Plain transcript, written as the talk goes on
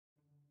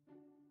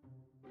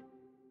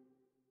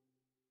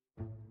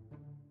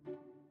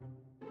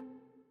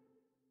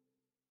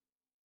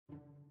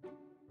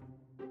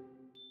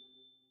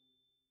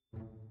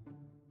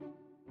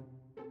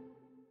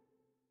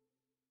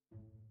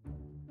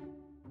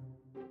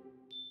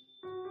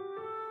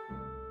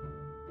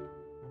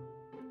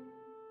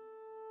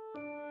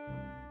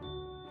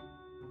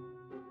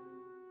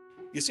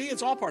You see,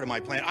 it's all part of my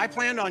plan. I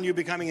planned on you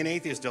becoming an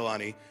atheist,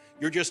 Dillahunty.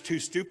 You're just too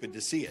stupid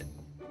to see it.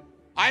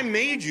 I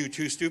made you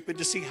too stupid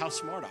to see how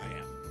smart I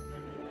am.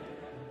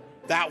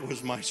 That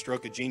was my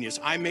stroke of genius.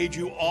 I made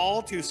you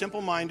all too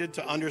simple-minded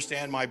to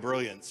understand my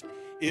brilliance.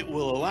 It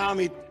will allow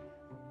me...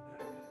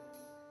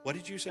 What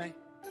did you say?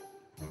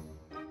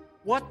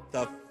 What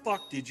the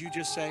fuck did you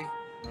just say?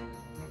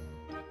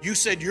 You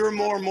said you're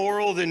more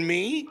moral than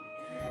me?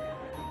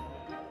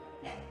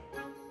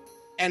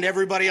 And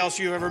everybody else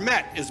you've ever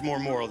met is more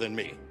moral than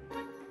me.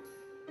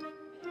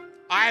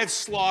 I've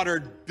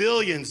slaughtered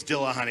billions,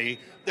 Dillahunty.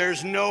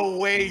 There's no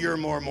way you're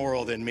more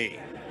moral than me.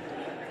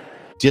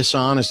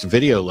 Dishonest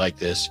video like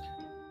this,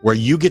 where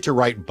you get to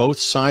write both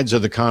sides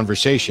of the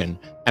conversation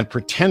and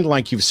pretend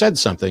like you've said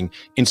something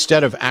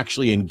instead of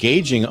actually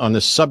engaging on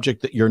the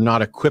subject that you're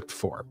not equipped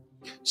for.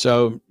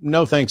 So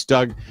no thanks,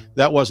 Doug.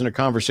 That wasn't a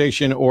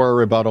conversation or a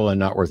rebuttal and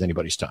not worth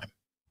anybody's time.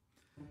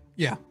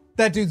 Yeah.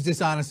 That dude's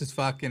dishonest as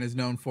fuck and is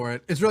known for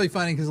it. It's really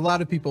funny because a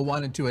lot of people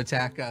wanted to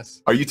attack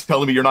us. Are you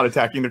telling me you're not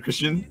attacking the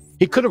Christian?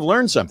 He could have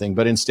learned something,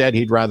 but instead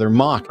he'd rather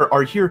mock. Or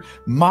are you here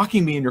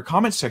mocking me in your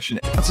comment section?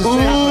 That's a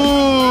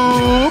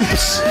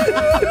Oops!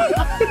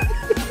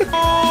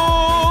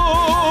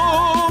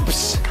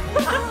 Oops!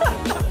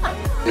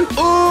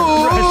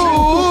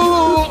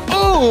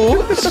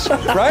 Oops!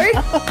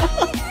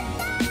 Right?